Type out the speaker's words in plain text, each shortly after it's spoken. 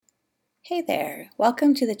Hey there,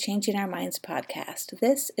 welcome to the Changing Our Minds podcast.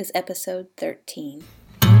 This is episode 13.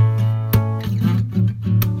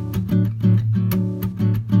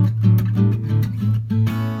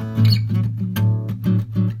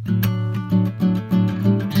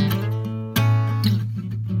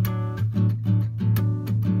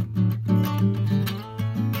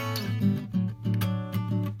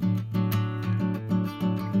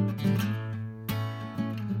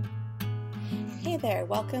 Hey there,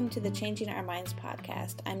 welcome to the Changing Our Minds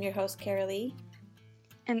podcast. I'm your host, Carolee.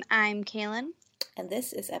 And I'm Kaylin. And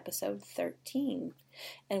this is episode 13.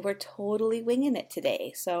 And we're totally winging it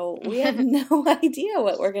today. So we have no idea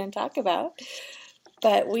what we're going to talk about.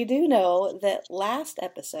 But we do know that last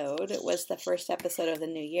episode was the first episode of the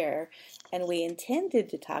new year, and we intended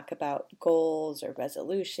to talk about goals or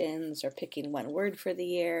resolutions or picking one word for the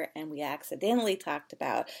year, and we accidentally talked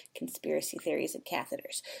about conspiracy theories and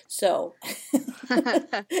catheters. So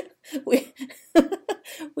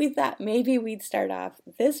we thought maybe we'd start off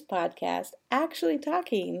this podcast actually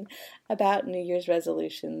talking about New Year's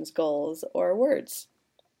resolutions, goals, or words.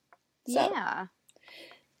 So, yeah.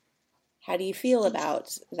 how do you feel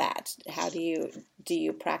about that? Do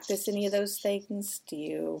you practice any of those things? Do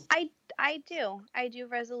you? I do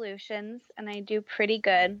resolutions, and I do pretty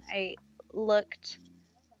good. I looked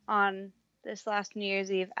on this last New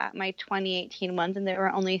Year's Eve at my 2018 ones, and there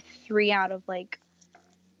were only 3 out of like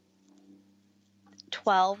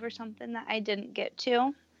 12 or something that I didn't get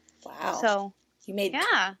to. Wow. So you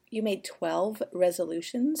made 12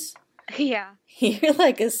 resolutions? Yeah. You're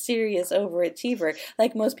like a serious overachiever.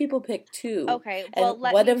 Like most people pick 2. Okay. Well, and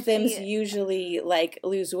one of them's usually like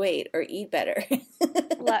lose weight or eat better.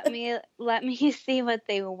 let me see what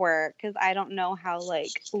they were, because I don't know how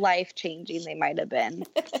like life changing they might have been.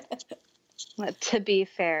 To be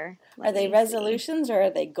fair, are they resolutions or are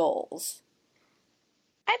they goals?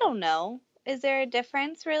 I don't know. Is there a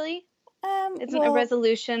difference, really? Isn't a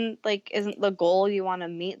resolution isn't the goal you want to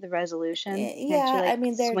meet the resolution? Yeah, I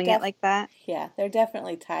mean they're it like that. Yeah, they're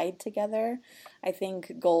definitely tied together. I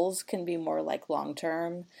think goals can be more like long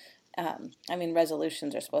term. I mean,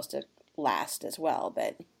 resolutions are supposed to last as well,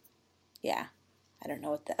 but yeah, I don't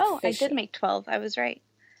know what the. I did make 12. I was right.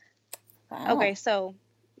 Wow. Okay, so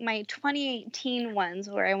my 2018 ones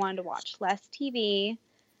where I wanted to watch less TV.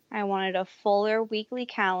 I wanted a fuller weekly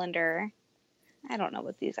calendar. I don't know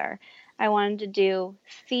what these are. I wanted to do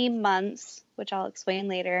theme months, which I'll explain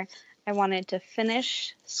later. I wanted to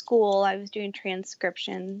finish school. I was doing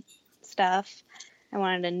transcription stuff. I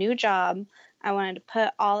wanted a new job. I wanted to put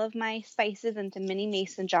all of my spices into mini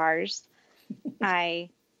mason jars. I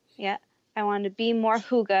wanted to be more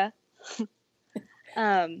hygge.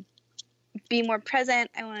 Be more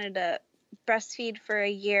present. I wanted to breastfeed for a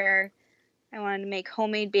year. I wanted to make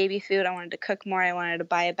homemade baby food. I wanted to cook more. I wanted to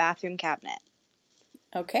buy a bathroom cabinet.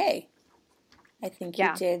 Okay. I think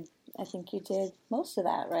you did most of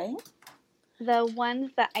that, right? The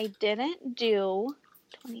ones that I didn't do,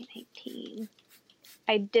 2019,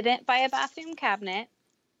 I didn't buy a bathroom cabinet.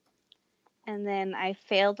 And then I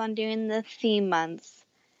failed on doing the theme months.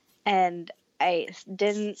 And I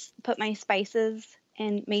didn't put my spices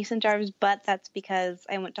in mason jars, but that's because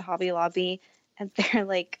I went to Hobby Lobby and they're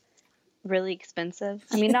like really expensive.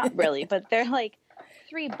 I mean, not really, but they're like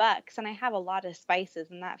 $3, and I have a lot of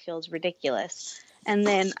spices, and that feels ridiculous. And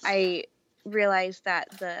then I realized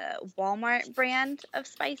that the Walmart brand of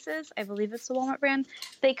spices, I believe it's the Walmart brand,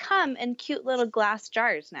 they come in cute little glass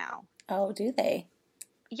jars now. Oh, do they?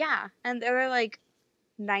 Yeah, and they're like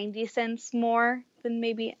 90 cents more than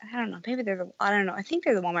maybe, I don't know, I think they're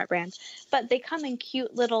the Walmart brand, but they come in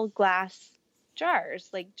cute little glass jars,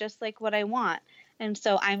 like just like what I want. And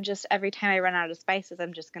so I'm just, every time I run out of spices,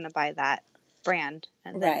 I'm just going to buy that brand,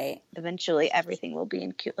 and then eventually everything will be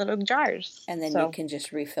in cute little jars. And then you can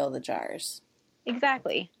just refill the jars.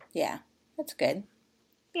 Exactly. Yeah, that's good.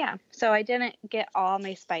 Yeah, so I didn't get all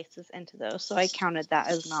my spices into those, so I counted that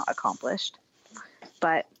as not accomplished.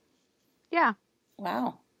 But, yeah.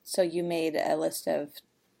 Wow. So you made a list of,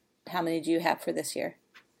 how many do you have for this year?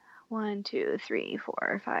 1, 2, 3,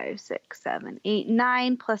 4, 5, 6, 7, 8,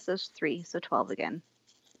 9, plus those 3, so 12 again.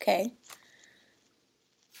 Okay.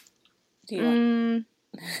 Do you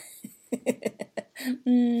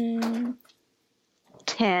want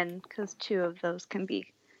 10, because a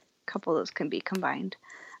couple of those can be combined.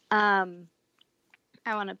 I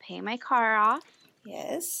want to pay my car off.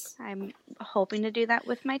 Yes. I'm hoping to do that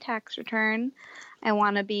with my tax return. I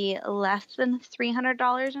want to be less than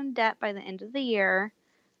 $300 in debt by the end of the year,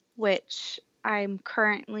 which I'm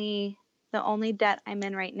currently, the only debt I'm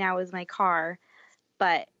in right now is my car,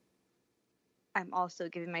 but I'm also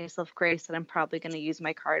giving myself grace that I'm probably going to use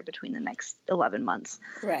my card between the next 11 months.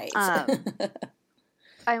 Right.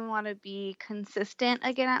 I want to be consistent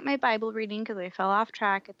again at my Bible reading because I fell off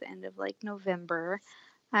track at the end of like November.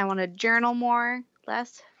 I want to journal more,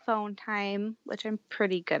 less phone time, which I'm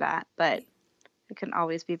pretty good at, but it can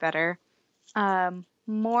always be better.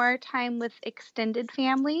 More time with extended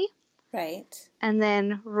family. Right. And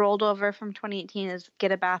then rolled over from 2018 is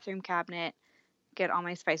get a bathroom cabinet, get all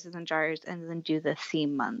my spices in jars, and then do the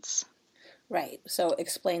theme months. Right. So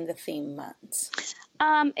explain the theme months.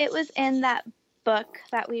 It was in that book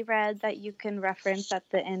that we read that you can reference at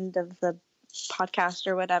the end of the podcast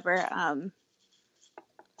or whatever.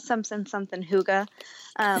 Something Huga,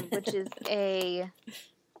 which is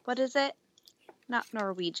what is it? Not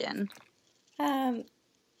Norwegian.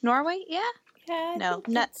 Norway? Yeah. Yeah. No.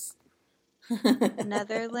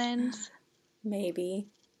 Netherlands. Maybe.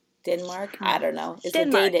 Denmark? I don't know. It's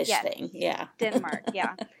Denmark, a Danish yes. thing. Yeah. Denmark,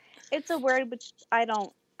 yeah. It's a word which I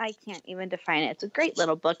can't even define it. It's a great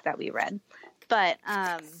little book that we read. But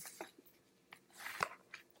I'll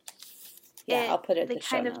put it in the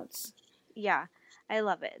show notes. Yeah, I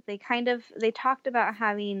love it. They talked about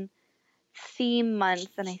having theme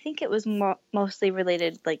months, and I think it was mostly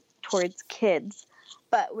related like towards kids,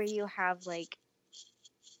 but where you have like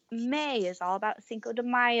May is all about Cinco de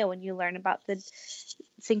Mayo, and you learn about the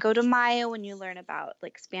Cinco de Mayo, and you learn about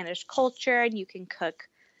like Spanish culture, and you can cook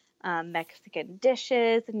Mexican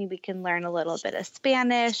dishes, and we can learn a little bit of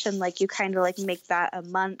Spanish, and like you kind of like make that a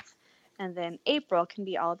month. And then April can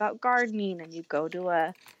be all about gardening, and you go to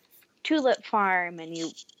a tulip farm and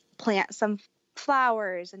you plant some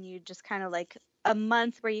flowers, and you just kind of like a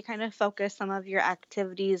month where you kind of focus some of your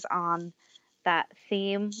activities on that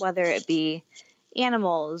theme, whether it be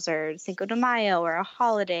animals or Cinco de Mayo or a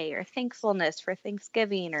holiday or thankfulness for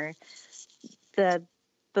Thanksgiving or the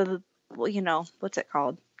what's it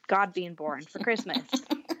called? God being born for Christmas.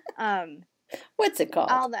 What's it called?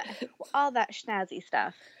 All that snazzy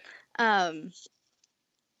stuff.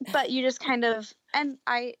 But you just kind of, and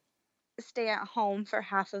I stay at home for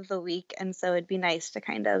half of the week, and so it'd be nice to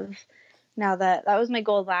kind of, now that was my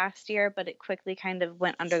goal last year, but it quickly kind of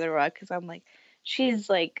went under the rug because I'm like, she's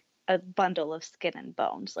like a bundle of skin and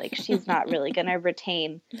bones. Like she's not really going to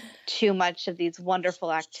retain too much of these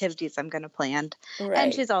wonderful activities I'm going to plan. Right.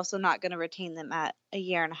 And she's also not going to retain them at a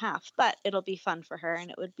year and a half, but it'll be fun for her, and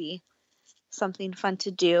it would be something fun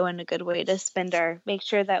to do and a good way to make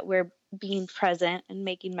sure that we're being present and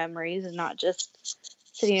making memories and not just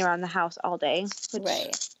sitting around the house all day,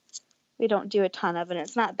 which we don't do a ton of, and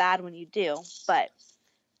it's not bad when you do, but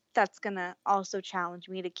that's going to also challenge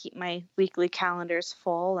me to keep my weekly calendars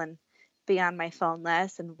full and be on my phone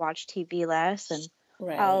less and watch TV less and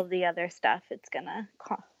all of the other stuff it's going to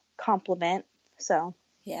complement. So,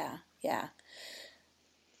 yeah.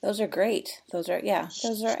 Those are great. I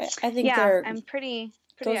think I'm pretty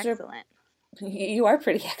excellent. You are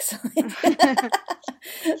pretty excellent.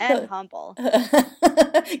 And humble.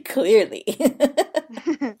 Clearly.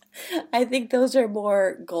 I think those are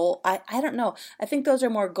more I don't know. I think those are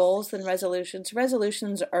more goals than resolutions.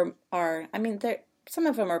 Resolutions are I mean, some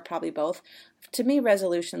of them are probably both. To me,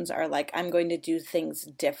 resolutions are like, I'm going to do things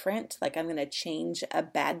different. Like I'm going to change a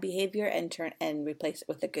bad behavior and replace it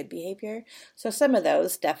with a good behavior. So some of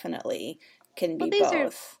those definitely can be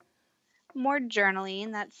both. Are more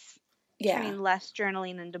journaling. That's turning less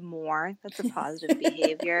journaling into more. That's a positive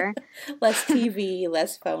behavior. Less TV,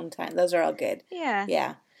 less phone time. Those are all good.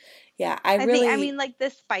 Yeah. I mean, like the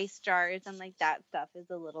spice jars and like that stuff is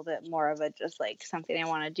a little bit more of a just like something I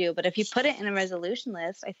want to do. But if you put it in a resolution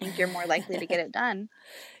list, I think you're more likely to get it done.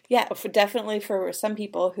 Yeah, definitely for some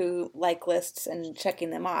people who like lists and checking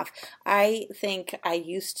them off. I think I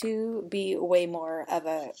used to be way more of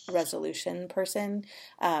a resolution person.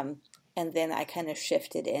 And then I kind of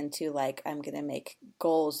shifted into like, I'm going to make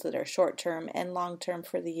goals that are short term and long term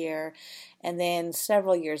for the year. And then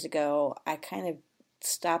several years ago, I kind of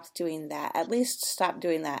stopped doing that, at least stopped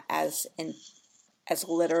doing that as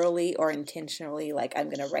literally or intentionally, like I'm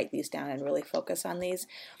going to write these down and really focus on these,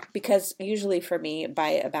 because usually for me by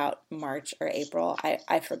about March or April,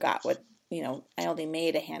 I forgot what, I only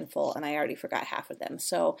made a handful and I already forgot half of them.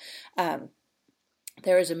 So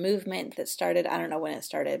there was a movement that started, I don't know when it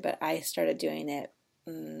started, but I started doing it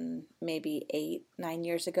maybe 8-9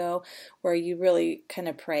 years ago, where you really kind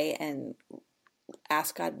of pray and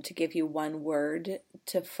ask God to give you one word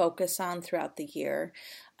to focus on throughout the year.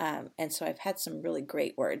 And so I've had some really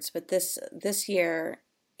great words, but this year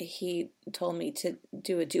he told me to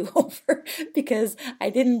do a do-over because I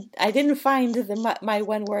didn't find my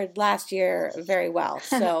one word last year very well.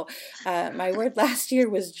 So my word last year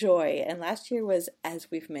was joy, and last year was, as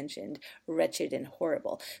we've mentioned, wretched and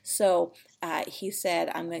horrible. So he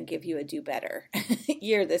said, I'm going to give you a do better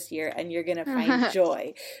year this year, and you're going to find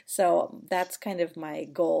joy. So that's kind of my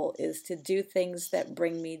goal, is to do things that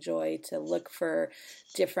bring me joy, to look for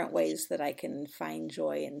different ways that I can find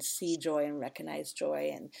joy and see joy and recognize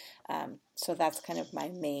joy. And so that's kind of my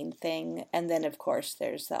main thing. And then, of course,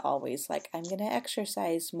 there's the always like, I'm going to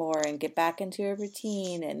exercise more and get back into a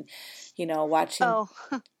routine, and, watching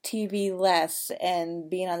TV less and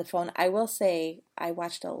being on the phone. I will say I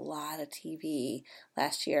watched a lot of TV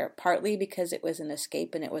last year, partly because it was an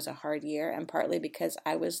escape and it was a hard year, and partly because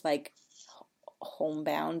I was like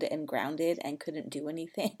homebound and grounded and couldn't do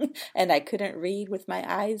anything and I couldn't read with my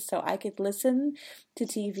eyes, so I could listen to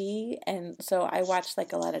TV. And so I watched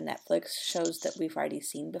like a lot of Netflix shows that we've already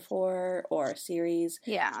seen before, or series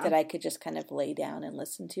that I could just kind of lay down and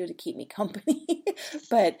listen to keep me company.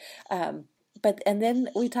 but and then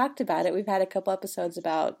we talked about it. We've had a couple episodes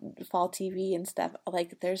about fall TV and stuff.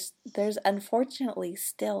 Like there's unfortunately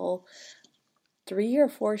still 3 or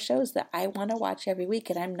 4 shows that I want to watch every week,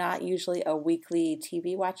 and I'm not usually a weekly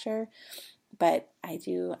TV watcher, but I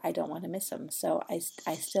don't want to miss them. So I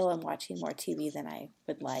still am watching more TV than I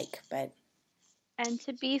would like. But and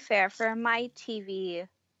to be fair, for my TV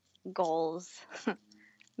goals,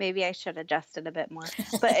 maybe I should adjust it a bit more,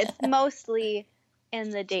 but it's mostly in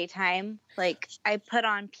the daytime. Like I put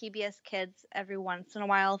on PBS Kids every once in a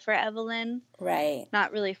while for Evelyn. Right.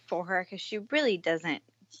 Not really for her, because she really doesn't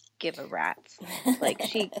give a rat's. Like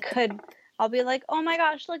she could, I'll be like, oh my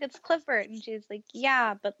gosh, look, it's Clifford, and she's like,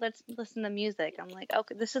 yeah, but let's listen to music. I'm like,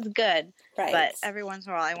 okay, this is good, right. But every once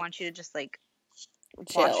in a while I want you to just like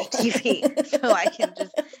chill, watch TV so I can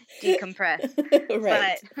just decompress.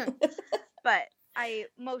 Right. But I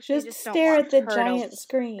mostly just don't stare want at the her giant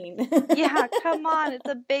screen. Yeah, come on, it's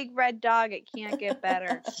a big red dog, it can't get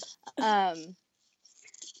better. But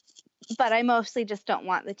I mostly just don't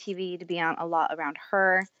want the TV to be on a lot around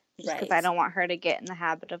her, just because I don't want her to get in the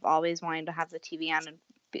habit of always wanting to have the TV on. And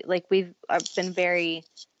like we've been very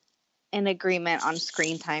in agreement on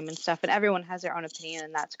screen time and stuff, and everyone has their own opinion,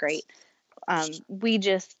 and that's great.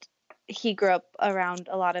 He grew up around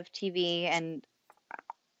a lot of TV, and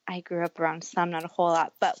I grew up around some, not a whole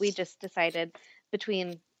lot, but we just decided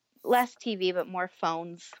between less TV but more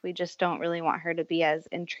phones, we just don't really want her to be as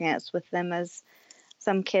entranced with them as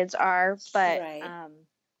some kids are. But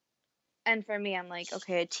and for me, I'm like,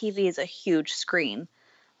 okay, a TV is a huge screen.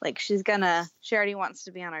 Like she already wants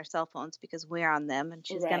to be on our cell phones because we're on them, and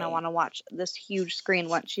she's gonna want to watch this huge screen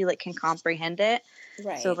once she like can comprehend it.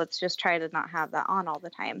 Right. So let's just try to not have that on all the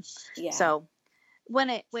time. Yeah. So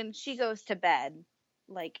when she goes to bed,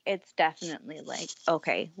 like it's definitely like,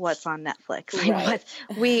 okay, what's on Netflix? Like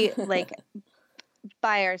we like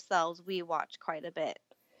by ourselves, we watch quite a bit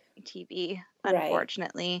TV,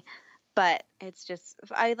 unfortunately. But it's just,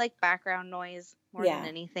 I like background noise more than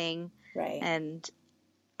anything. Right. And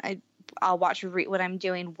I'll watch when I'm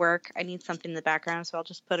doing work. I need something in the background, so I'll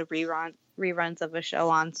just put reruns of a show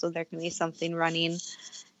on, so there can be something running,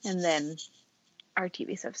 and then our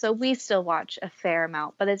TV stuff. So we still watch a fair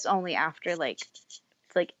amount, but it's only after it's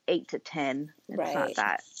like 8 to 10. It's not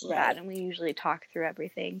that bad, and we usually talk through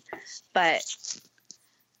everything. But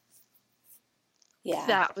yeah,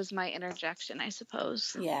 that was my interjection, I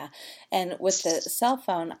suppose. Yeah, and with the cell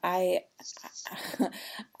phone, I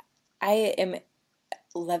am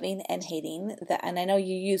loving and hating that. And I know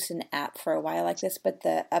you used an app for a while like this, but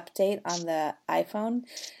the update on the iPhone,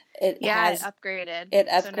 it upgraded. It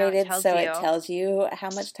upgraded, so it tells you how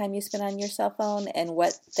much time you spend on your cell phone and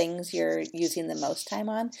what things you're using the most time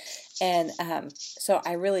on. And so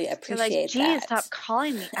I really appreciate that. Geez, stop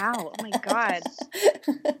calling me out! Oh my god.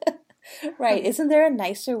 Right. Isn't there a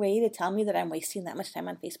nicer way to tell me that I'm wasting that much time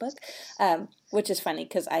on Facebook? Which is funny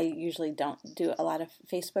because I usually don't do a lot of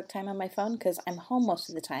Facebook time on my phone because I'm home most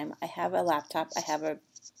of the time. I have a laptop. I have a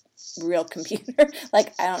real computer.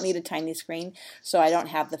 Like I don't need a tiny screen, so I don't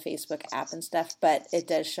have the Facebook app and stuff. But it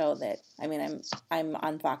does show that. I mean, I'm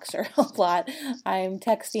on Voxer a lot. I'm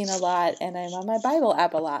texting a lot, and I'm on my Bible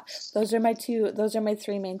app a lot. Those are my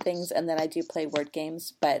 3 main things, and then I do play word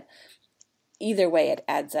games, but either way, it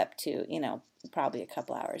adds up to, probably a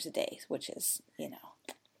couple hours a day, which is,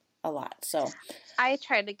 a lot. So I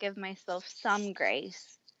try to give myself some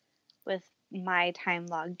grace with my time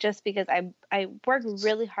log just because I work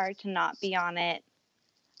really hard to not be on it.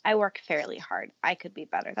 I work fairly hard. I could be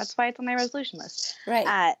better. That's why it's on my resolution list. Right.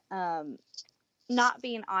 At not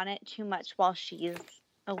being on it too much while she's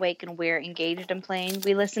awake and we're engaged in playing,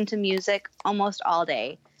 we listen to music almost all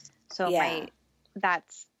day. So Yeah.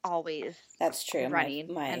 that's always That's true.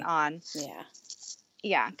 running and on. Yeah.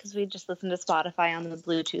 Yeah, because we just listen to Spotify on the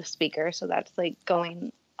Bluetooth speaker, so that's like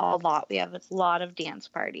going a lot. We have a lot of dance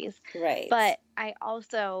parties. Right. But I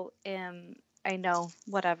also am, I know,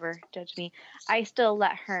 whatever, judge me. I still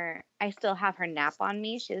have her nap on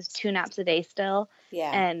me. She has 2 naps a day still.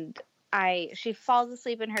 Yeah. And she falls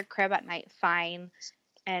asleep in her crib at night fine,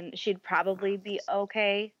 and she'd probably be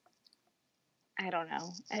okay. I don't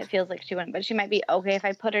know. It feels like she wouldn't, but she might be okay if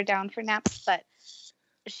I put her down for naps, but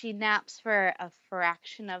she naps for a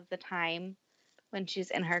fraction of the time when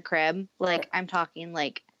she's in her crib. Like, I'm talking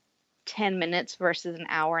like 10 minutes versus an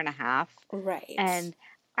hour and a half. Right. And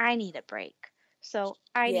I need a break. So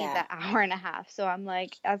I need that hour and a half. So I'm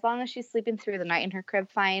like, as long as she's sleeping through the night in her crib,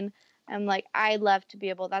 fine. I'm like, I love to be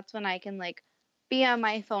able, that's when I can like be on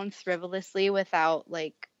my phone frivolously without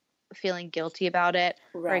like feeling guilty about it.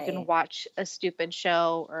 Right. Or I can watch a stupid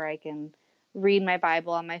show, or I can read my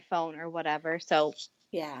Bible on my phone or whatever. So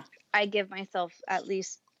yeah, I give myself at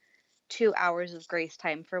least 2 hours of grace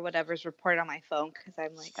time for whatever's reported on my phone, because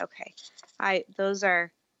I'm like, okay,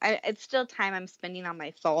 it's still time I'm spending on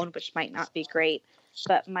my phone, which might not be great,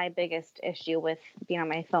 but my biggest issue with being on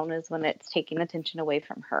my phone is when it's taking attention away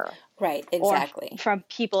from her. Right, exactly. Or from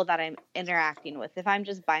people that I'm interacting with. If I'm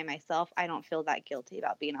just by myself, I don't feel that guilty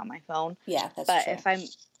about being on my phone. Yeah, that's true. But if I'm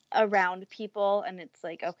around people and it's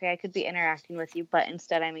like, okay, I could be interacting with you, but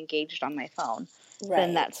instead I'm engaged on my phone,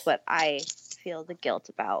 then that's what I feel the guilt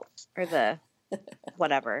about, or the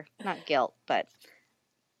whatever, not guilt, but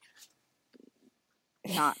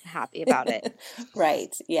not happy about it.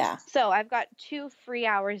 Right, yeah. So I've got 2 free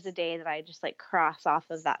hours a day that I just like cross off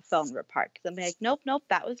of that phone report, because I'm like, nope,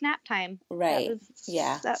 that was nap time. Right.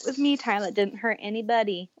 That was me time. That didn't hurt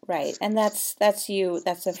anybody. Right, and that's you.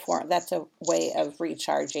 That's a way of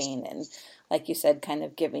recharging, and like you said, kind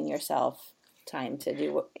of giving yourself time to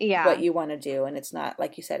do what you want to do, and it's not,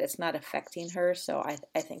 like you said, it's not affecting her. So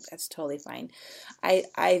I think that's totally fine.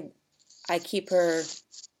 I keep her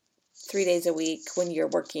 3 days a week when you're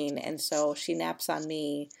working, and so she naps on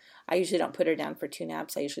me. I usually don't put her down for 2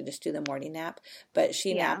 naps. I usually just do the morning nap, but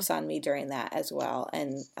she naps on me during that as well.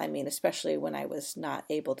 And I mean, especially when I was not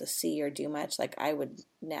able to see or do much, like I would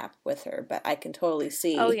nap with her, but I can totally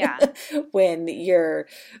see when you're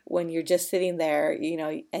just sitting there,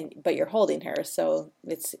 but you're holding her. So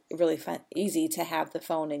it's really easy to have the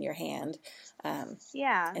phone in your hand,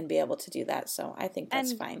 and be able to do that. So I think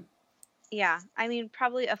that's fine. Yeah, I mean,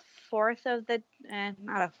 probably a fourth of the,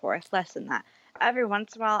 not a fourth, less than that. Every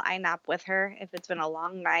once in a while, I nap with her. If it's been a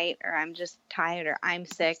long night, or I'm just tired, or I'm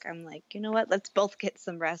sick, I'm like, you know what? Let's both get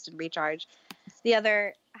some rest and recharge. The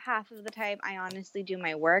other half of the time, I honestly do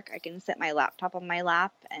my work. I can set my laptop on my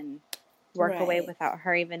lap and work away without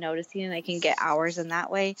her even noticing, and I can get hours in that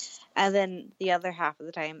way. And then the other half of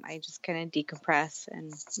the time, I just kind of decompress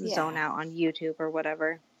and zone out on YouTube or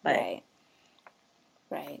whatever. But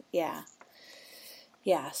Right. Yeah.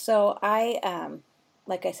 Yeah. So I,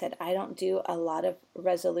 like I said, I don't do a lot of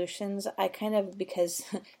resolutions. I kind of, because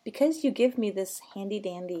you give me this handy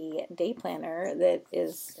dandy day planner that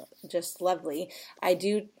is just lovely, I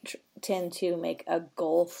do tend to make a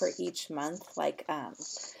goal for each month. Like,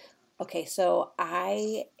 okay, so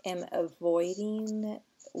I am avoiding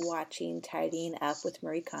watching Tidying Up with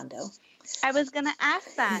Marie Kondo. I was going to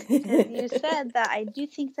ask that, because you said that I do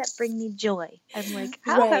things that bring me joy. I'm like,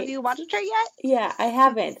 have you watched her yet? Yeah, I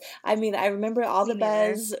haven't. I mean, I remember all the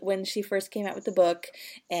buzz when she first came out with the book,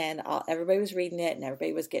 and everybody was reading it, and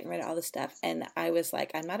everybody was getting rid of all the stuff, and I was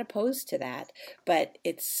like, I'm not opposed to that, but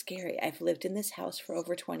it's scary. I've lived in this house for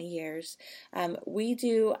over 20 years. We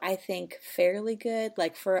do, I think, fairly good.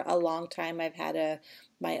 Like, for a long time, I've had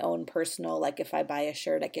my own personal, like if I buy a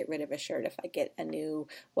shirt, I get rid of a shirt. If I get a new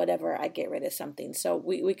whatever, I get rid of something. So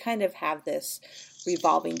we kind of have this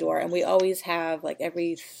revolving door, and we always have, like,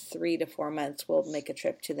 every 3 to 4 months we'll make a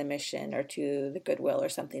trip to the Mission or to the Goodwill or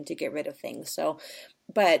something to get rid of things. So,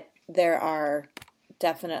 but there are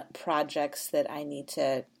definite projects that I need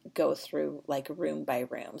to go through, like, room by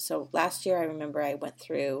room. So last year I remember I went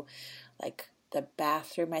through, like, the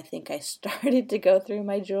bathroom. I think I started to go through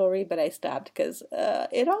my jewelry, but I stopped because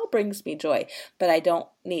it all brings me joy, but I don't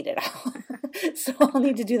need it all. So I'll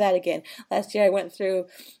need to do that again. Last year I went through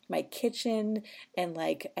my kitchen, and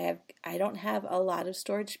like I don't have a lot of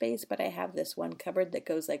storage space, but I have this one cupboard that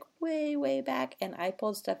goes like way, way back, and I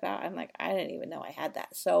pulled stuff out. I'm like, I didn't even know I had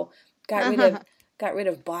that. So got got rid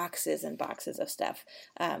of boxes and boxes of stuff.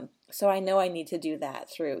 So I know I need to do that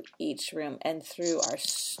through each room and through our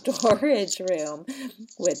storage room,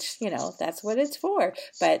 which, that's what it's for.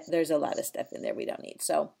 But there's a lot of stuff in there we don't need.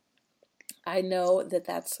 So I know that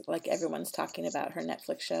that's like everyone's talking about her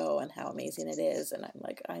Netflix show and how amazing it is. And I'm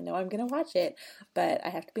like, I know I'm going to watch it, but I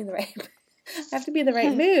have to be in the right I have to be in the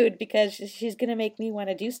right mood because she's going to make me want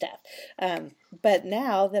to do stuff. But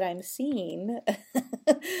now that I'm seeing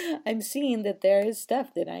that there is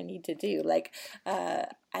stuff that I need to do. Like, I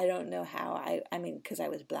don't know how I mean, because I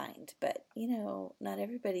was blind, but not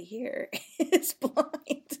everybody here is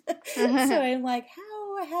blind. So I'm like,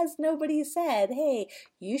 how has nobody said, hey,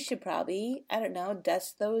 you should probably, I don't know,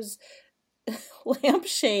 dust those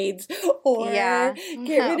lampshades or get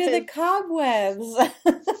rid of the cobwebs.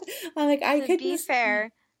 I'm like, I couldn't. To be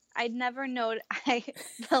fair, I'd never known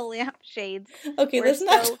the lampshades. Okay, let's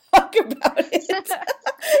not talk about it.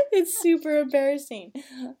 It's super embarrassing.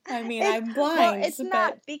 I mean, I'm blind. Well, it's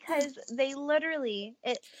not because they literally.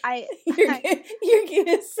 You're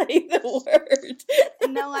gonna say the word.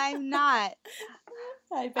 No, I'm not.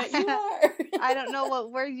 I bet you are. I don't know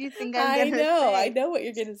what word you think I'm gonna say. I know what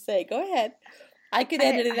you're gonna say. Go ahead. I could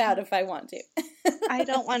edit it out if I want to. I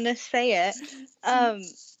don't want to say it.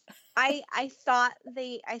 I thought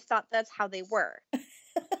that's how they were.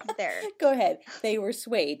 There. Go ahead. They were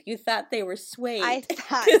suede. You thought they were suede. I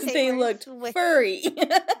thought because they looked furry.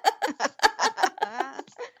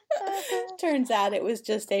 Turns out it was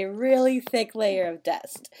just a really thick layer of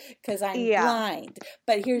dust because I'm blind.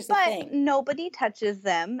 But here's the thing. Nobody touches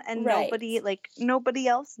them and nobody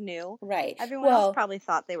else knew. Right. Everyone else probably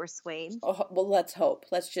thought they were suede. Oh, well, let's hope.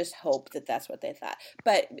 Let's just hope that that's what they thought.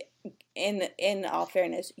 But in all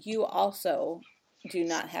fairness, you also do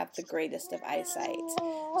not have the greatest of eyesight.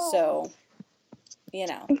 So,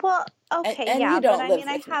 Well, okay, and yeah, you don't but I live mean,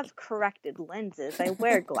 I with me. have corrected lenses. I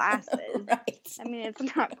wear glasses. Right. I mean,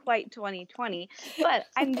 it's not quite 2020, but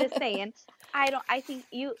I'm just saying, I think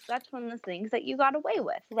that's one of the things that you got away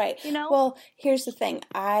with. Right. Well, here's the thing.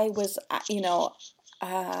 I was,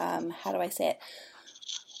 how do I say it?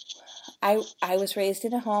 I was raised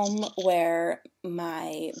in a home where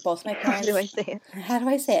both my parents. How do I say it? How do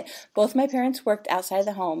I say it? Both my parents worked outside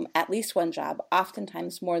the home, at least one job,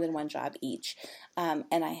 oftentimes more than one job each.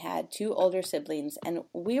 And I had two older siblings, and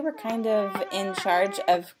we were kind of in charge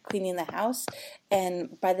of cleaning the house.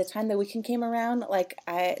 And by the time the weekend came around,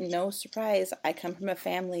 no surprise, I come from a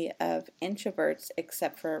family of introverts,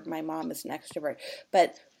 except for my mom is an extrovert.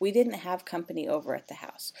 But we didn't have company over at the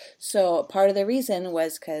house. So part of the reason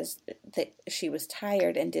was because she was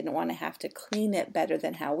tired and didn't want to have to clean it better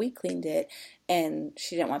than how we cleaned it, and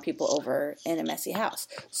she didn't want people over in a messy house.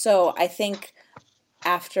 So I think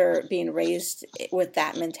after being raised with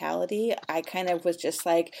that mentality, I kind of was just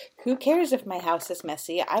like, who cares if my house is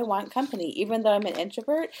messy? I want company, even though I'm an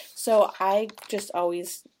introvert. So I just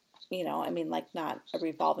always, not a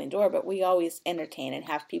revolving door, but we always entertain and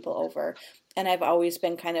have people over. And I've always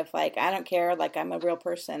been kind of like, I don't care, I'm a real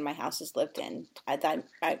person. My house is lived in.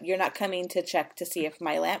 You're not coming to check to see if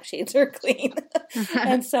my lampshades are clean.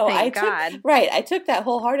 And so I took that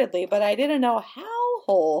wholeheartedly, but I didn't know how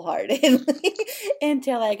wholeheartedly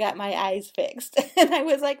until I got my eyes fixed. And I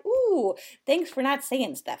was like, ooh, thanks for not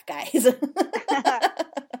saying stuff, guys.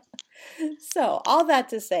 So, all that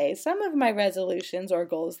to say, some of my resolutions or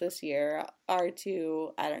goals this year are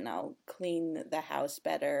to, clean the house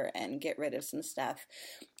better and get rid of some stuff.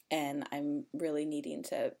 And I'm really needing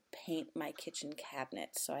to paint my kitchen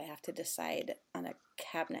cabinets, so I have to decide on a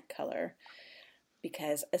cabinet color.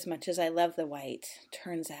 Because as much as I love the white,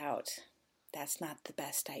 turns out that's not the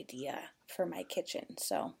best idea for my kitchen.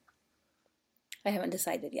 So, I haven't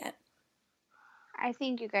decided yet. I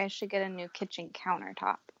think you guys should get a new kitchen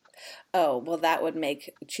countertop. Oh, well, that would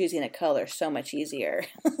make choosing a color so much easier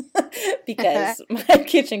because my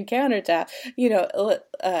kitchen countertop,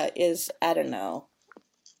 is, I don't know.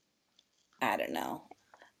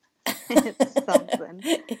 It's something.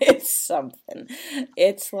 It's something.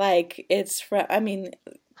 It's like,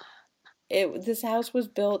 this house was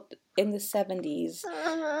built in the 70s.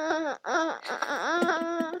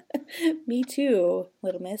 Me too,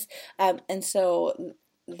 little miss. And so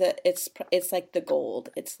it's like the gold.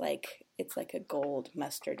 It's like a gold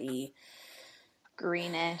mustardy,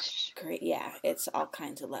 greenish. Great, yeah. It's all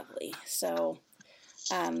kinds of lovely. So,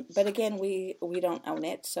 but again, we don't own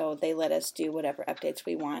it, so they let us do whatever updates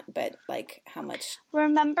we want. But how much?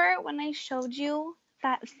 Remember when I showed you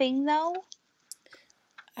that thing though?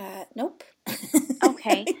 Nope.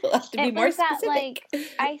 Okay. You'll have to be more specific.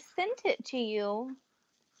 I sent it to you.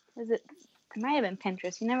 Was it It might have been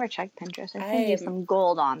Pinterest. You never checked Pinterest. I sent you some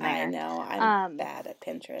gold on there. I know. I'm bad at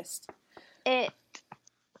Pinterest. It's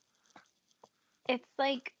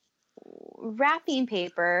like wrapping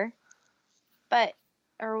paper,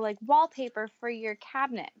 or like wallpaper for your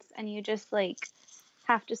cabinets, and you just like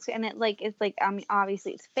have to, and it like it's like, I mean,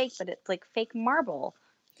 obviously it's fake, but it's like fake marble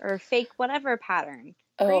or fake whatever pattern.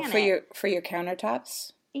 Oh, granite. for your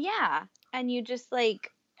countertops? Yeah, and you just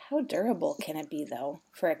like. How durable can it be though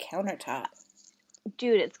for a countertop?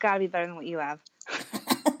 Dude, it's got to be better than what you have.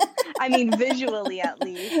 I mean, visually at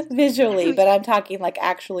least. Visually, but I'm talking like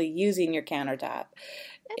actually using your countertop.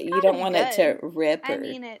 You don't want it to rip or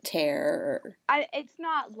tear. It's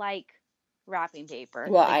not like wrapping paper.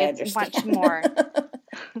 Well, like, I understand. Much more.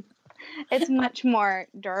 It's much more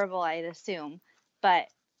durable, I'd assume. But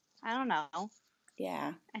I don't know.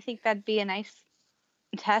 Yeah. I think that'd be a nice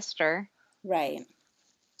tester. Right.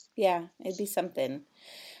 Yeah, it'd be something.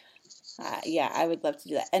 Yeah, I would love to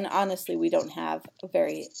do that. And honestly, we don't have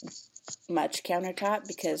very much countertop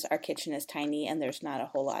because our kitchen is tiny and there's not a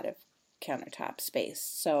whole lot of countertop space.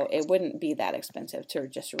 So it wouldn't be that expensive to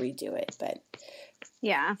just redo it, but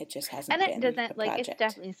yeah, it just hasn't been. And it doesn't, like, it's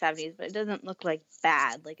definitely 70s, but it doesn't look like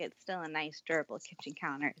bad. Like, it's still a nice, durable kitchen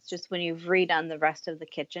counter. It's just when you've redone the rest of the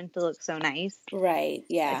kitchen to look so nice. Right,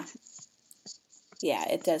 yeah. Yeah,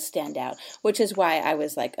 it does stand out, which is why I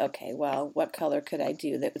was like, okay, well, what color could I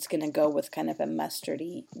do that was going to go with kind of a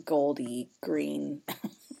mustardy, goldy green?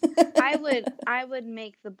 I would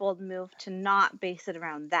make the bold move to not base it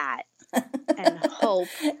around that and hope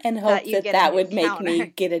that would make me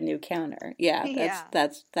get a new counter. Yeah,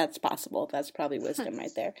 that's possible. That's probably wisdom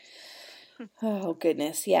right there. Oh,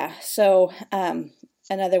 goodness. Yeah. So,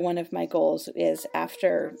 another one of my goals is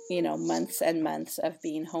after, months and months of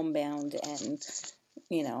being homebound and,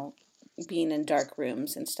 being in dark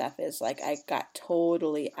rooms and stuff, is like I got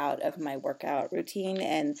totally out of my workout routine.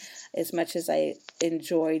 And as much as I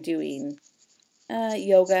enjoy doing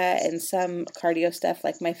yoga and some cardio stuff,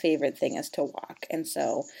 like my favorite thing is to walk. And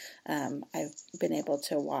so I've been able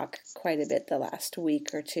to walk quite a bit the last week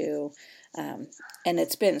or two. And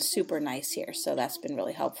it's been super nice here, so that's been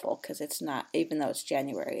really helpful because it's not, even though it's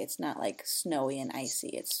January, it's not like snowy and icy.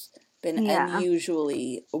 It's been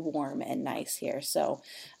unusually warm and nice here. So,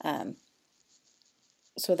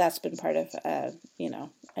 so that's been part of,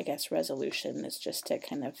 I guess resolution is just to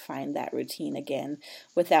kind of find that routine again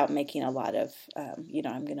without making a lot of,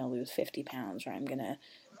 I'm going to lose 50 pounds or I'm going to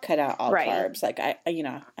cut out all carbs. Like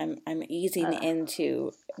I'm easing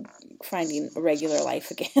into finding a regular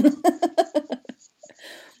life again.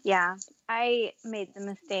 Yeah, I made the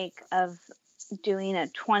mistake of doing a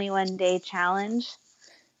 21-day challenge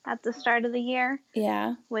at the start of the year.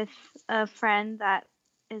 Yeah, with a friend that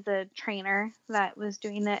is a trainer that was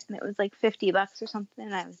doing it, and it was like $50 or something.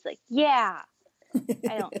 And I was like, yeah.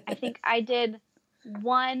 I think I did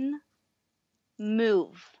one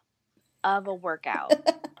move of a workout.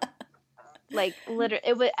 Like literally,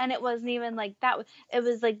 it wasn't even like that. It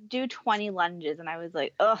was like do 20 lunges, and I was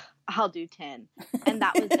like, ugh, I'll do 10, and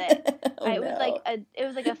that was it. It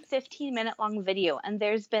was like a 15-minute long video, and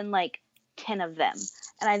there's been like 10 of them,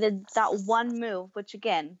 and I did that one move, which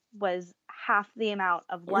again was half the amount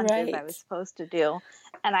of lunges I was supposed to do,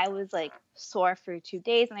 and I was like sore for 2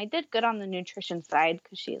 days, and I did good on the nutrition side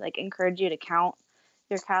because she like encouraged you to count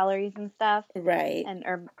your calories and stuff, right? And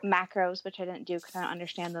or macros, which I didn't do because I don't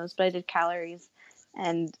understand those, but I did calories,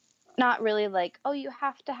 and not really like, oh, you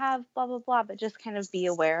have to have blah blah blah, but just kind of be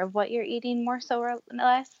aware of what you're eating more so or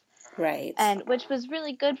less, right? And which was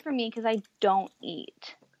really good for me because I don't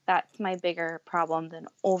eat. That's my bigger problem than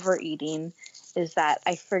overeating, is that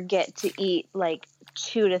I forget to eat like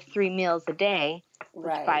 2 to 3 meals a day,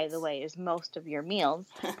 which by the way is most of your meals,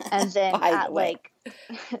 and then at like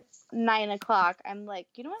 9 o'clock, I'm like,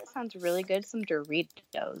 you know what sounds really good? Some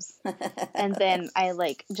Doritos. And then I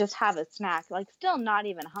like just have a snack, like still not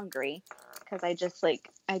even hungry because I just like,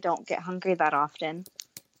 I don't get hungry that often.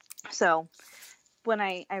 So when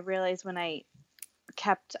I realized when I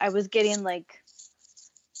was getting like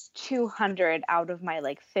 200 out of my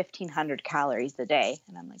like 1,500 calories a day.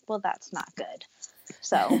 And I'm like, well, that's not good.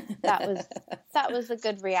 So that was a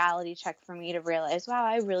good reality check for me to realize, wow,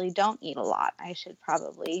 I really don't eat a lot. I should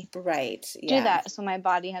probably do that so my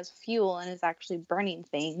body has fuel and is actually burning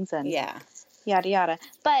things and yada yada.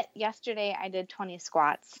 But yesterday I did 20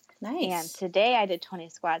 squats. Nice. And today I did 20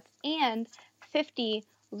 squats and 50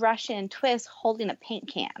 Russian twists holding a paint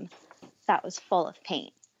can that was full of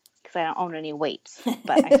paint because I don't own any weights.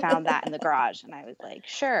 But I found that in the garage and I was like,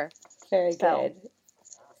 sure. Very good.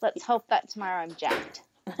 Let's hope that tomorrow I'm jacked.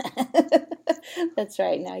 That's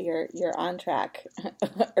right. Now you're on track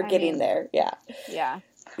or I getting mean, there. Yeah. yeah.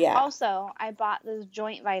 Yeah. Also, I bought those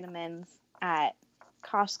joint vitamins at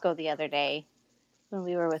Costco the other day when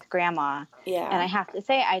we were with Grandma. Yeah. And I have to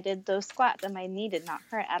say, I did those squats and my knee did not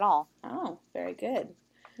hurt at all. Oh, very good.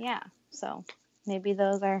 Yeah. So maybe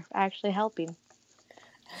those are actually helping.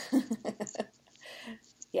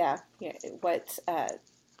 Yeah. What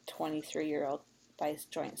 23-year-old buys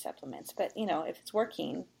joint supplements? But, if it's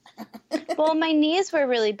working. Well, my knees were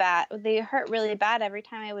really bad. They hurt really bad every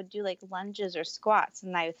time I would do like lunges or squats.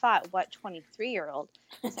 And I thought, what 23-year-old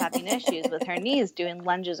is having issues with her knees doing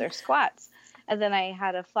lunges or squats? And then I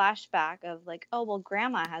had a flashback of like, oh, well,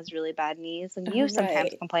 Grandma has really bad knees. And you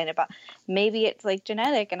sometimes complain about maybe it's like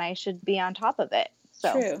genetic and I should be on top of it.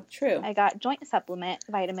 So True. I got joint supplement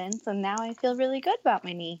vitamins and now I feel really good about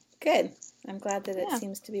my knee. Good. I'm glad that it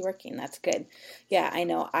seems to be working. That's good. Yeah, I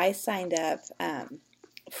know. I signed up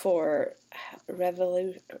for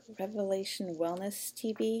Revelation Wellness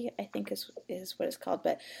TV, I think is what it's called.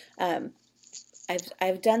 But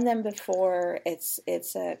I've done them before. It's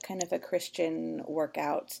a kind of a Christian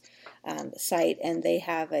workout site, and they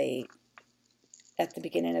have at the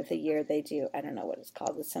beginning of the year, they do, I don't know what it's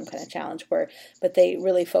called, it's some kind of challenge but they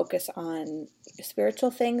really focus on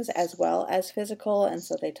spiritual things as well as physical. And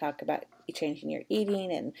so they talk about changing your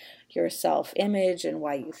eating and your self-image and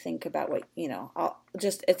why you think about what,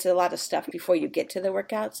 it's a lot of stuff before you get to the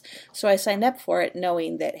workouts. So I signed up for it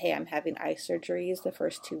knowing that, hey, I'm having eye surgeries the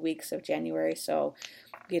first 2 weeks of January. So,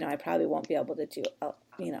 I probably won't be able to do,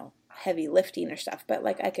 heavy lifting or stuff, but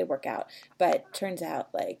like I could work out. But turns out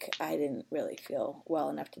like I didn't really feel well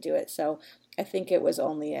enough to do it. So I think it was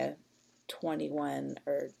only a 21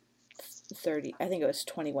 or 30, I think it was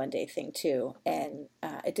 21-day thing too. And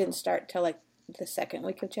it didn't start till like the second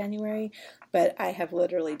week of January, but I have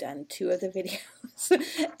literally done 2 of the videos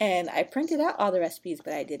and I printed out all the recipes,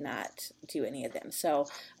 but I did not do any of them. So,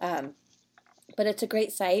 but it's a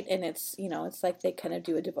great site, and it's, it's like they kind of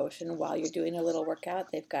do a devotion while you're doing a little workout.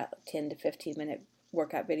 They've got 10 to 15-minute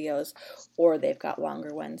workout videos, or they've got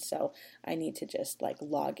longer ones. So I need to just like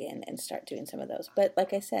log in and start doing some of those. But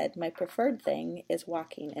like I said, my preferred thing is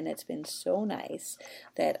walking, and it's been so nice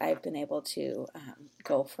that I've been able to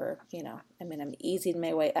go for, I'm easing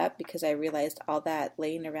my way up because I realized all that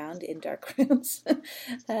laying around in dark rooms.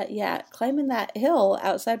 Climbing that hill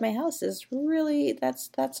outside my house is really,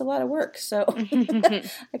 that's a lot of work. So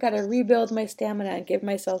I got to rebuild my stamina and give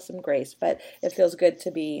myself some grace, but it feels good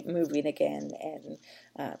to be moving again and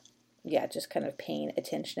just kind of paying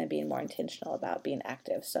attention and being more intentional about being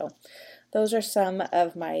active. So those are some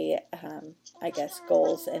of my,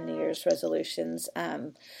 goals and New Year's resolutions.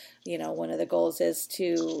 One of the goals is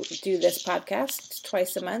to do this podcast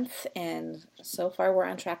twice a month, and so far we're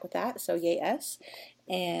on track with that. So yay us.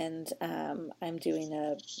 And I'm doing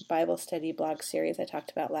a Bible study blog series I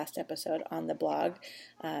talked about last episode on the blog,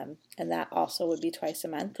 and that also would be twice a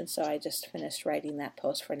month. And so I just finished writing that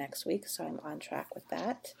post for next week, so I'm on track with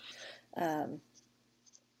that.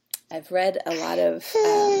 I've read a lot of...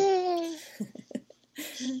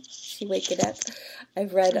 she wake it up.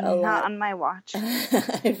 I've read a lot... Not on my watch.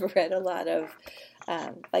 I've read a lot of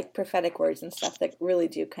like prophetic words and stuff that really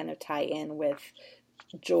do kind of tie in with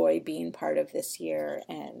joy being part of this year,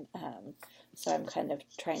 and so I'm kind of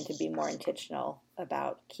trying to be more intentional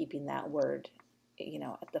about keeping that word,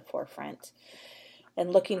 at the forefront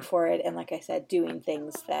and looking for it, and like I said, doing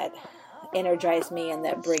things that energize me and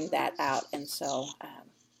that bring that out. And so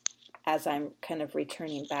as I'm kind of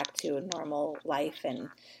returning back to a normal life and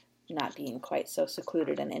not being quite so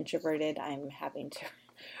secluded and introverted, I'm having to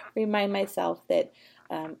remind myself that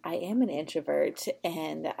I am an introvert,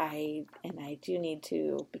 and I do need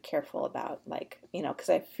to be careful about, because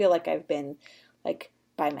I feel like I've been like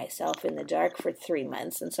by myself in the dark for 3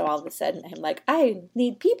 months, and so all of a sudden I'm like, I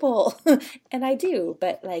need people, and I do,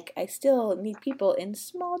 but like I still need people in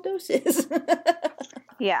small doses.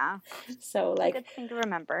 Yeah. So like, good thing to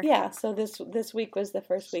remember. Yeah. So this week was the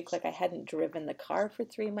first week like I hadn't driven the car for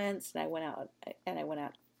 3 months, and I went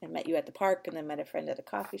out and met you at the park, and then met a friend at a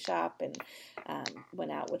coffee shop, and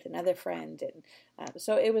went out with another friend, and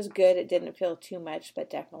so it was good. It didn't feel too much, but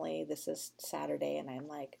definitely this is Saturday, and I'm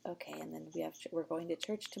like, okay, and then we're going to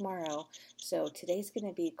church tomorrow, so today's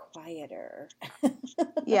going to be quieter.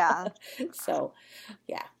 Yeah. So,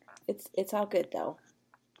 yeah, it's all good though.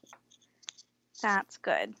 That's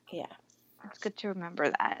good. Yeah. It's good to remember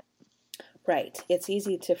that. Right. It's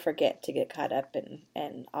easy to forget, to get caught up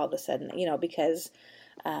and all of a sudden, because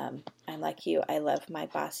I'm like you, I love my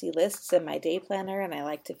bossy lists and my day planner, and I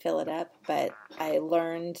like to fill it up, but I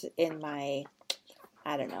learned in my,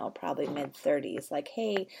 I don't know, probably mid-30s. Like,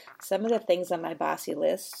 hey, some of the things on my bossy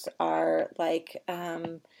list are like,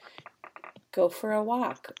 go for a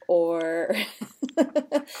walk, or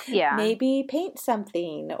Yeah. maybe paint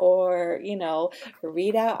something, or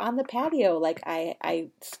read out on the patio. Like, I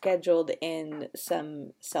scheduled in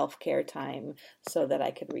some self-care time so that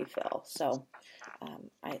I could refill. So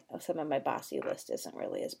some of my bossy list isn't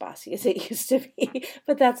really as bossy as it used to be,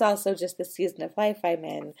 but that's also just the season of life I'm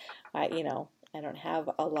in. I don't have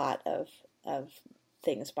a lot of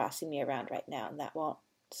things bossing me around right now, and that won't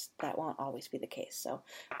always be the case. So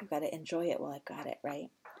I've got to enjoy it while I've got it, right?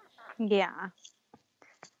 Yeah.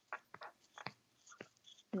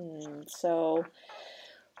 So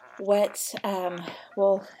what,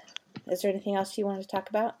 well, is there anything else you wanted to talk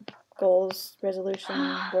about? Goals,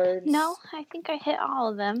 resolution, words? No, I think I hit all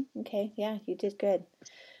of them. Okay, yeah, you did good.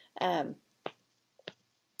 The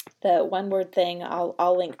one word thing,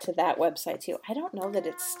 I'll link to that website too. I don't know that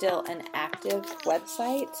it's still an active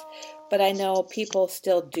website, but I know people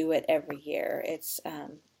still do it every year. It's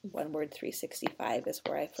One Word 365 is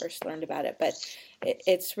where I first learned about it, but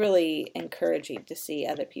it's really encouraging to see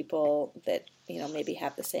other people that maybe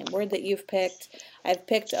have the same word that you've picked. I've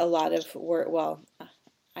picked a lot of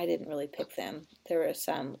I didn't really pick them. There were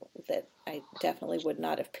some that I definitely would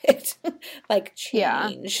not have picked, like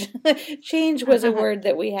change. Yeah. Change was a word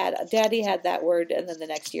that we had. Daddy had that word, and then the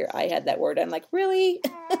next year I had that word. I'm like, really?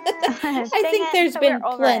 I think there's been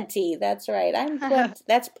plenty. That's right.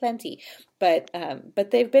 That's plenty. But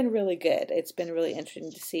they've been really good. It's been really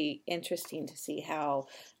interesting to see how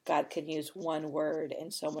God can use one word in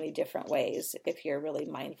so many different ways if you're really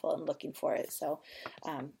mindful and looking for it. So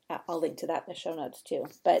I'll link to that in the show notes too.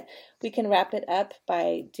 But we can wrap it up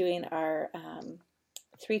by doing our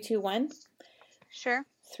 3, 2, 1. Sure.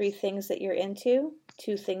 3 things that you're into,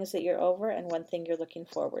 2 things that you're over, and 1 thing you're looking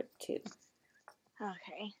forward to.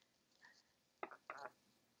 Okay.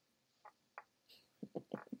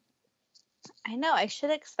 I know, I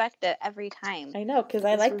should expect it every time. I know, because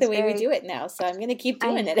I like the way we do it now, so I'm going to keep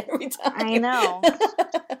doing it every time. I know.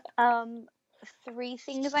 3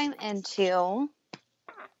 things I'm into.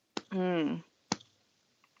 I'm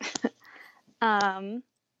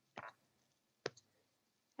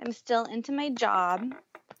still into my job.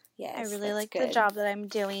 Yes, I really like the job that I'm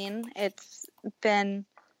doing. It's been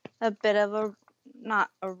a bit of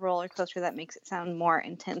not a roller coaster, that makes it sound more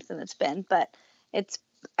intense than it's been, but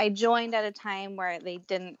I joined at a time where they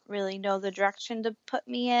didn't really know the direction to put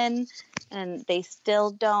me in, and they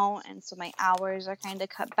still don't, and so my hours are kind of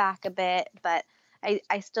cut back a bit, but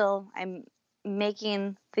I'm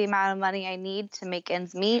making the amount of money I need to make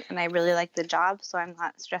ends meet, and I really like the job, so I'm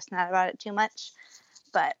not stressing out about it too much,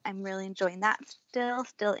 but I'm really enjoying that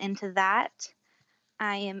still into that.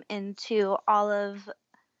 I am into all of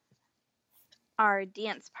our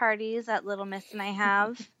dance parties that Little Miss and I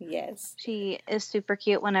have. Yes. She is super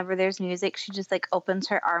cute. Whenever there's music, she just like opens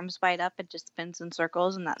her arms wide up and just spins in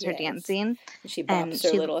circles, and that's her dancing. She bops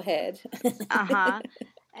her little head.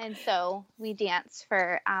 And so we dance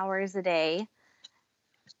for hours a day,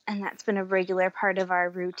 and that's been a regular part of our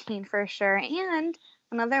routine for sure. And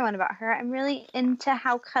another one about her, I'm really into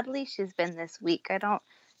how cuddly she's been this week.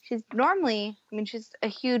 She's a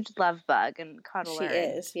huge love bug and cuddler. She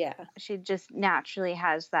is, yeah. She just naturally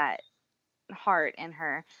has that heart in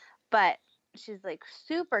her. But she's like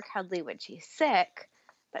super cuddly when she's sick.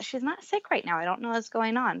 But she's not sick right now. I don't know what's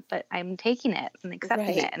going on, but I'm taking it and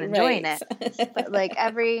accepting it and enjoying it. But like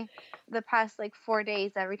the past 4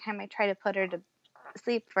 days, every time I try to put her to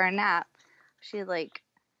sleep for a nap, she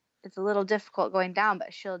it's a little difficult going down,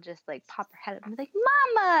 but she'll just pop her head up and be like,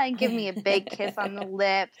 "Mama," and give me a big kiss on the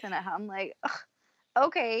lips, and I'm like,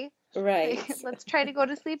 okay, right, let's try to go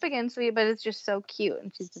to sleep again, sweetie. But it's just so cute,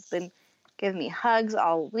 and she's just been giving me hugs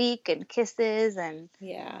all week and kisses and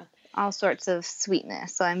all sorts of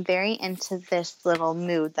sweetness. So I'm very into this little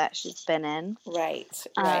mood that she's been in. Right.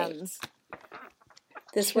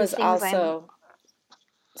 This was also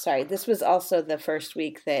the first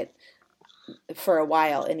week that, for a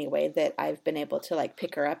while anyway, that I've been able to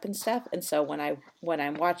pick her up and stuff. And so when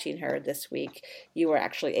I'm watching her this week, you were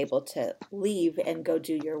actually able to leave and go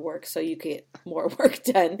do your work, so you get more work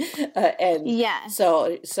done.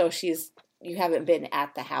 So you haven't been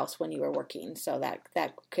at the house when you were working, so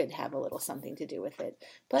that could have a little something to do with it.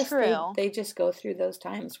 Plus, they just go through those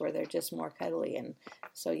times where they're just more cuddly, and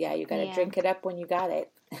so you got to drink it up when you got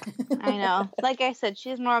it. I know. Like I said,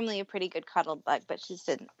 she's normally a pretty good cuddle bug, but she's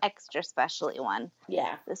been extra specially one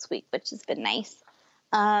this week, which has been nice.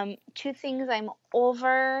 2 things I'm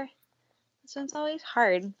over. This one's always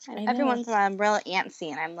hard. Every once in a while I'm real antsy,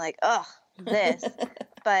 and I'm like, ugh, this.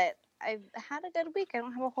 But I've had a good week. I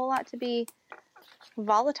don't have a whole lot to be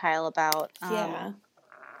volatile about. Yeah.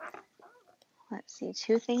 Let's see,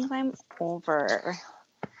 2 things I'm over.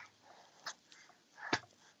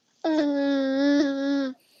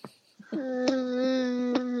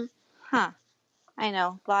 Huh. I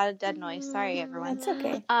know, a lot of dead noise. Sorry, everyone. That's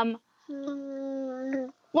okay.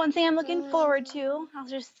 One thing I'm looking forward to, I'll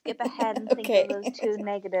just skip ahead and think Okay. of those 2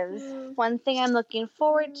 negatives. One thing I'm looking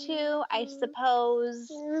forward to, I suppose,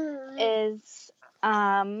 is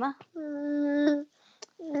my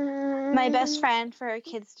best friend for her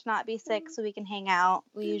kids to not be sick so we can hang out.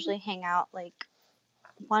 We usually hang out like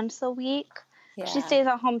once a week. Yeah. She stays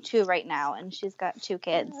at home too right now, and she's got 2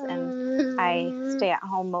 kids, and I stay at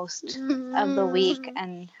home most of the week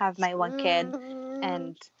and have my 1 kid,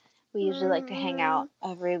 and we usually like to hang out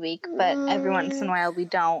every week, but every once in a while we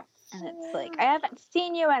don't, and it's like, I haven't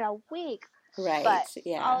seen you in a week. Right. But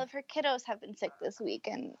yeah. all of her kiddos have been sick this week,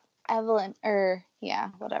 and Evelyn, or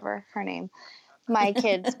yeah, whatever her name, my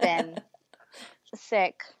kid's been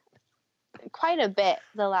sick quite a bit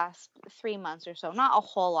the last 3 months or so. Not a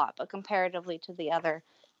whole lot, but comparatively to the other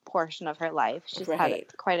portion of her life, she's had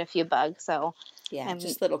quite a few bugs. So yeah,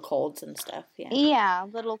 just little colds and stuff. Yeah,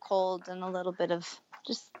 little colds and a little bit of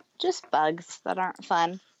just bugs that aren't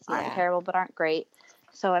fun, aren't terrible, but aren't great.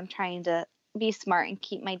 So I'm trying to be smart and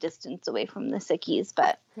keep my distance away from the sickies,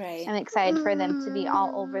 but I'm excited for them to be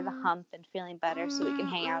all over the hump and feeling better so we can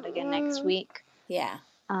hang out again next week. Yeah.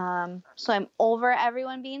 So I'm over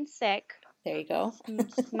everyone being sick. There you go.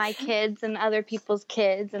 My kids and other people's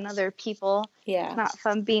kids and other people. Yeah. It's not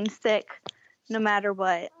fun being sick no matter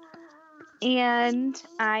what. And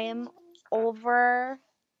I am over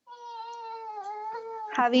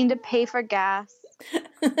having to pay for gas.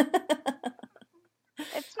 It's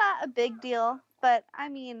not a big deal, but I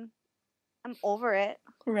mean, I'm over it.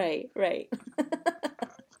 Right.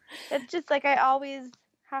 It's just like I always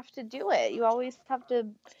have to do it. You always have to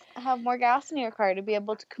have more gas in your car to be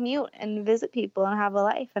able to commute and visit people and have a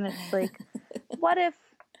life. And it's like, what if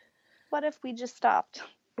we just stopped?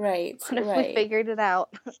 Right. What if we figured it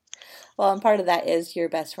out? Well, and part of that is your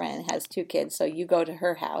best friend has 2 kids, so you go to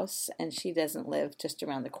her house and she doesn't live just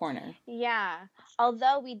around the corner. Yeah.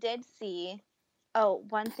 Although we did see,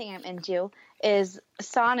 one thing I'm into is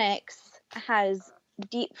Sonic's has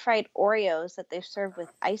deep fried Oreos that they serve with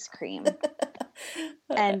ice cream.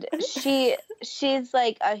 And she's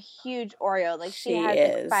like a huge Oreo. Like she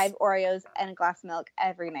has like 5 Oreos and a glass of milk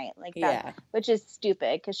every night, like that, which is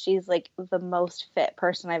stupid because she's like the most fit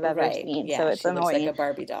person I've ever seen. Yeah, so it's she annoying. Looks like a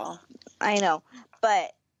Barbie doll. I know,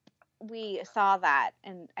 but we saw that,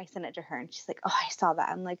 and I sent it to her, and she's like, "Oh, I saw that."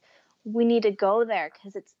 I'm like, "We need to go there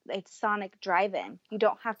because it's Sonic Drive-In. You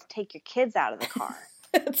don't have to take your kids out of the car."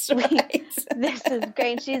 That's right. This is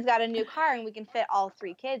great. She's got a new car, and we can fit all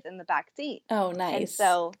 3 kids in the back seat. Oh, nice. And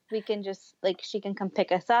so we can just, like, she can come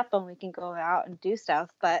pick us up, and we can go out and do stuff.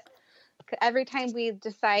 But every time we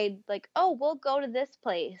decide, like, oh, we'll go to this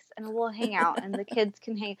place, and we'll hang out, and the kids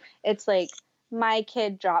can hang, it's like my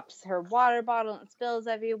kid drops her water bottle and spills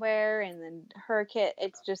everywhere, and then her kid,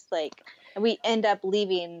 it's just like, we end up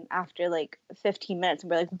leaving after like 15 minutes,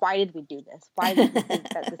 and we're like, why did we do this? Why did we think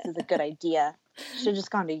that this is a good idea? Should have just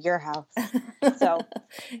gone to your house. So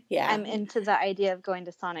yeah, I'm into the idea of going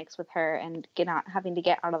to Sonic's with her and not having to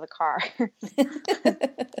get out of the car.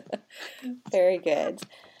 Very good.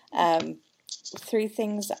 3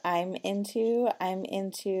 things I'm into. I'm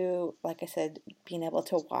into, like I said, being able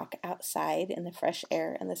to walk outside in the fresh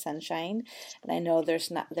air and the sunshine. And I know there's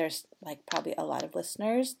like probably a lot of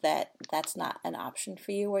listeners that's not an option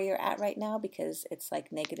for you where you're at right now because it's like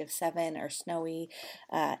 -7 or snowy.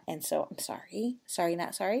 And so I'm sorry,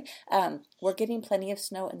 not sorry. We're getting plenty of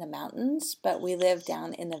snow in the mountains, but we live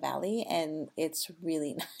down in the valley and it's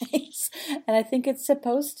really nice. And I think it's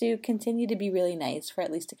supposed to continue to be really nice for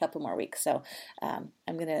at least a couple more weeks. So I'm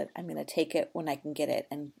gonna take it when I can get it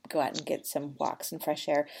and go out and get some walks and fresh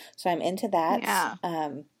air. So I'm into that. Yeah.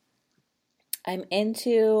 I'm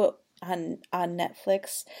into on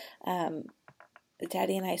Netflix.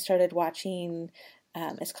 Daddy and I started watching.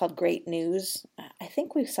 It's called Great News. I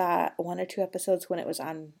think we saw 1 or 2 episodes when it was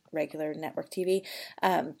on regular network TV.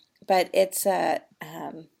 But it's how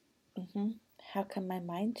come my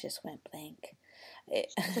mind just went blank?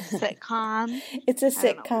 It's a sitcom. It's a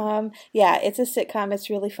sitcom. Yeah, it's a sitcom. It's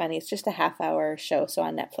really funny. It's just a half-hour show. So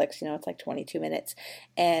on Netflix, it's like 22 minutes.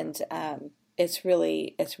 And it's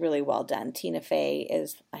really well done. Tina Fey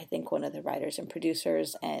is, I think, one of the writers and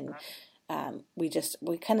producers. And we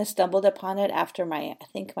kind of stumbled upon it after my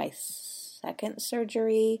second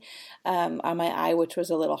surgery on my eye, which was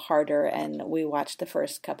a little harder. And we watched the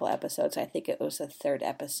first couple episodes. I think it was the third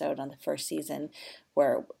episode on the first season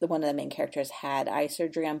where one of the main characters had eye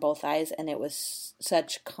surgery on both eyes, and it was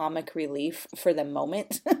such comic relief for the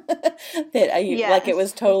moment that like it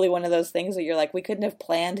was totally one of those things that you're like, we couldn't have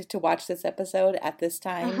planned to watch this episode at this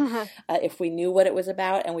time if we knew what it was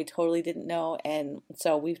about, and we totally didn't know. And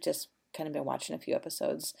so we've just kind of been watching a few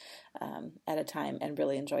episodes at a time and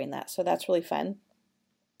really enjoying that. So that's really fun.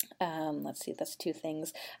 Let's see, that's two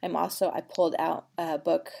things. I pulled out a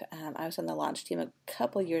book. I was on the launch team a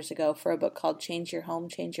couple years ago for a book called Change Your Home,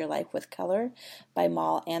 Change Your Life with Color by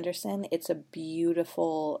Mal Anderson. It's a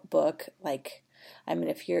beautiful book. Like, I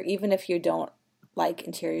mean, even if you don't like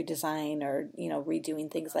interior design or,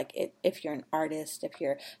 redoing things, like it, if you're an artist,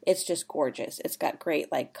 it's just gorgeous. It's got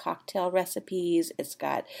great like cocktail recipes. It's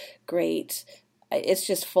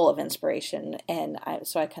just full of inspiration. And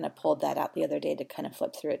so I kind of pulled that out the other day to kind of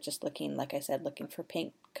flip through it, just looking, like I said, looking for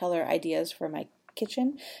paint color ideas for my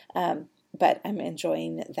kitchen. But I'm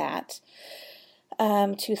enjoying that.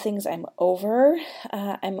 Two things I'm over.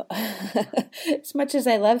 I'm as much as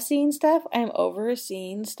I love seeing stuff, I'm over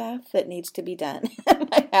seeing stuff that needs to be done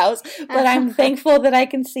at my house. But I'm thankful that I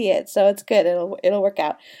can see it, so it's good. It'll work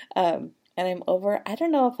out. And I'm over. I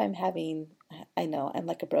don't know if I'm having. I know I'm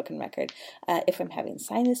like a broken record. If I'm having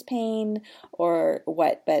sinus pain or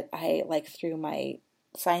what, but I like through my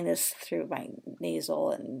sinus, through my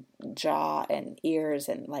nasal and jaw and ears,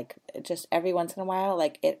 and like just every once in a while,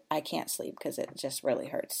 like I can't sleep because it just really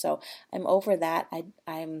hurts. So I'm over that.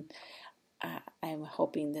 I'm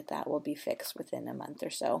hoping that will be fixed within a month or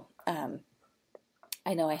so.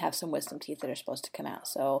 I know I have some wisdom teeth that are supposed to come out,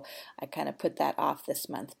 so I kind of put that off this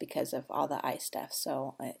month because of all the eye stuff.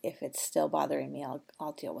 So if it's still bothering me,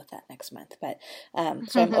 I'll deal with that next month. But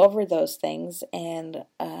so I'm over those things. And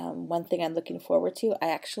one thing I'm looking forward to, I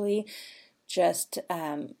actually just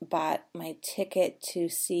bought my ticket to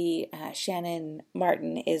see Shannon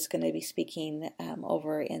Martin is going to be speaking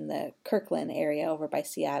over in the Kirkland area over by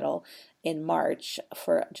Seattle in March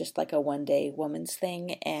for just like a one-day woman's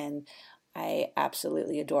thing. And I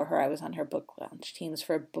absolutely adore her. I was on her book launch teams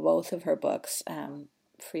for both of her books,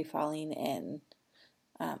 Free Falling and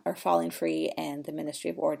or Falling Free and The Ministry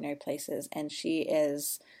of Ordinary Places, and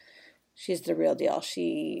she's the real deal.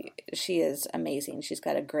 She is amazing. She's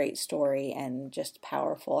got a great story and just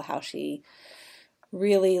powerful how she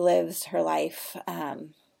really lives her life.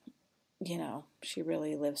 She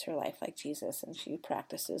really lives her life like Jesus, and she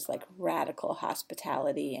practices like radical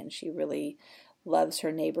hospitality, and she really loves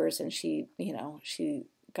her neighbors, and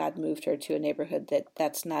God moved her to a neighborhood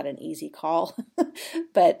that's not an easy call,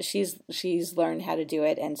 but she's learned how to do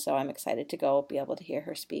it, and so I'm excited to go be able to hear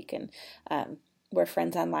her speak. And we're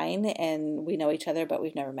friends online, and we know each other, but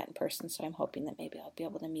we've never met in person, so I'm hoping that maybe I'll be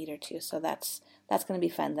able to meet her too. So that's going to be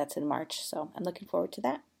fun. That's in March, so I'm looking forward to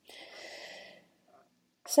that.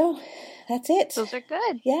 So that's it. Those are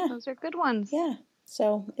good. Yeah, those are good ones. Yeah.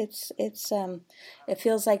 So it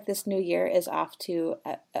feels like this new year is off to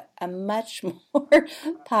a much more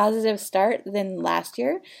positive start than last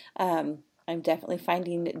year. I'm definitely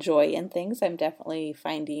finding joy in things. I'm definitely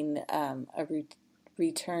finding a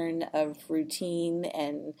return of routine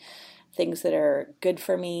and things that are good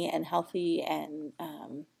for me and healthy, and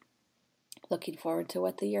looking forward to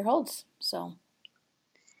what the year holds. So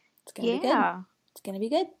it's going to be good. It's going to be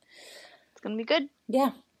good. It's going to be good.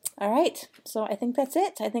 Yeah. All right. So I think that's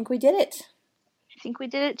it. I think we did it. I think we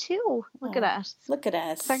did it too. Look at us. Look at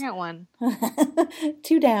us. Second one.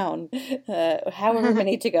 2 down. However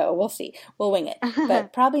many to go. We'll see. We'll wing it.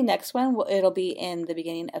 But probably next one, it'll be in the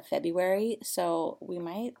beginning of February. So we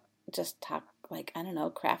might just talk like, I don't know,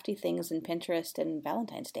 crafty things in Pinterest and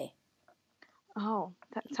Valentine's Day. Oh,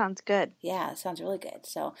 that sounds good. Yeah, it sounds really good.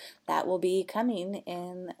 So that will be coming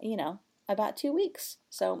in, about 2 weeks.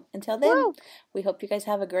 So until then, we hope you guys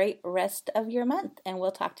have a great rest of your month, and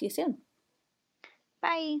we'll talk to you soon.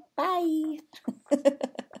 Bye. Bye.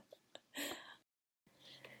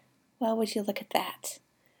 Well, would you look at that?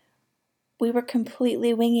 We were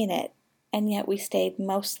completely winging it, and yet we stayed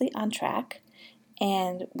mostly on track,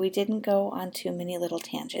 and we didn't go on too many little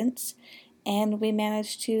tangents, and we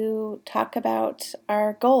managed to talk about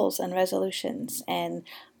our goals and resolutions. And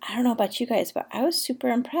I don't know about you guys, but I was super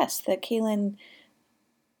impressed that Kaylin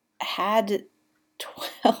had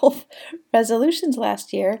 12 resolutions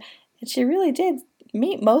last year, and she really did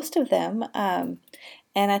meet most of them. And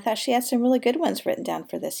I thought she had some really good ones written down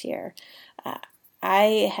for this year.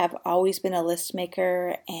 I have always been a list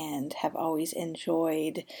maker and have always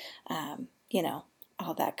enjoyed,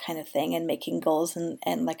 all that kind of thing and making goals.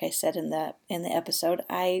 And like I said in the episode,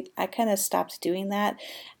 I kind of stopped doing that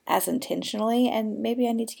as intentionally, and maybe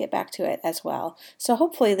I need to get back to it as well. So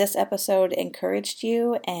hopefully this episode encouraged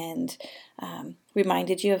you and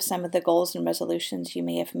reminded you of some of the goals and resolutions you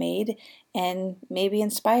may have made, and maybe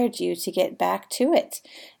inspired you to get back to it.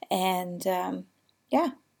 And yeah,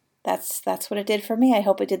 that's what it did for me. I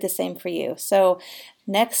hope it did the same for you. So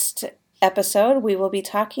next episode, we will be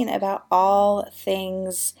talking about all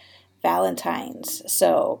things Valentine's.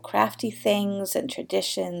 So crafty things and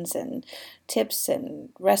traditions and tips and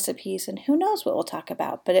recipes, and who knows what we'll talk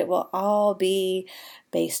about, but it will all be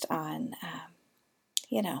based on,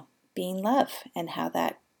 being love and how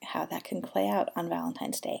that can play out on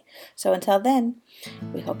Valentine's Day. So until then,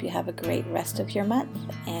 we hope you have a great rest of your month,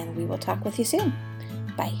 and we will talk with you soon.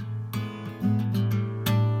 Bye.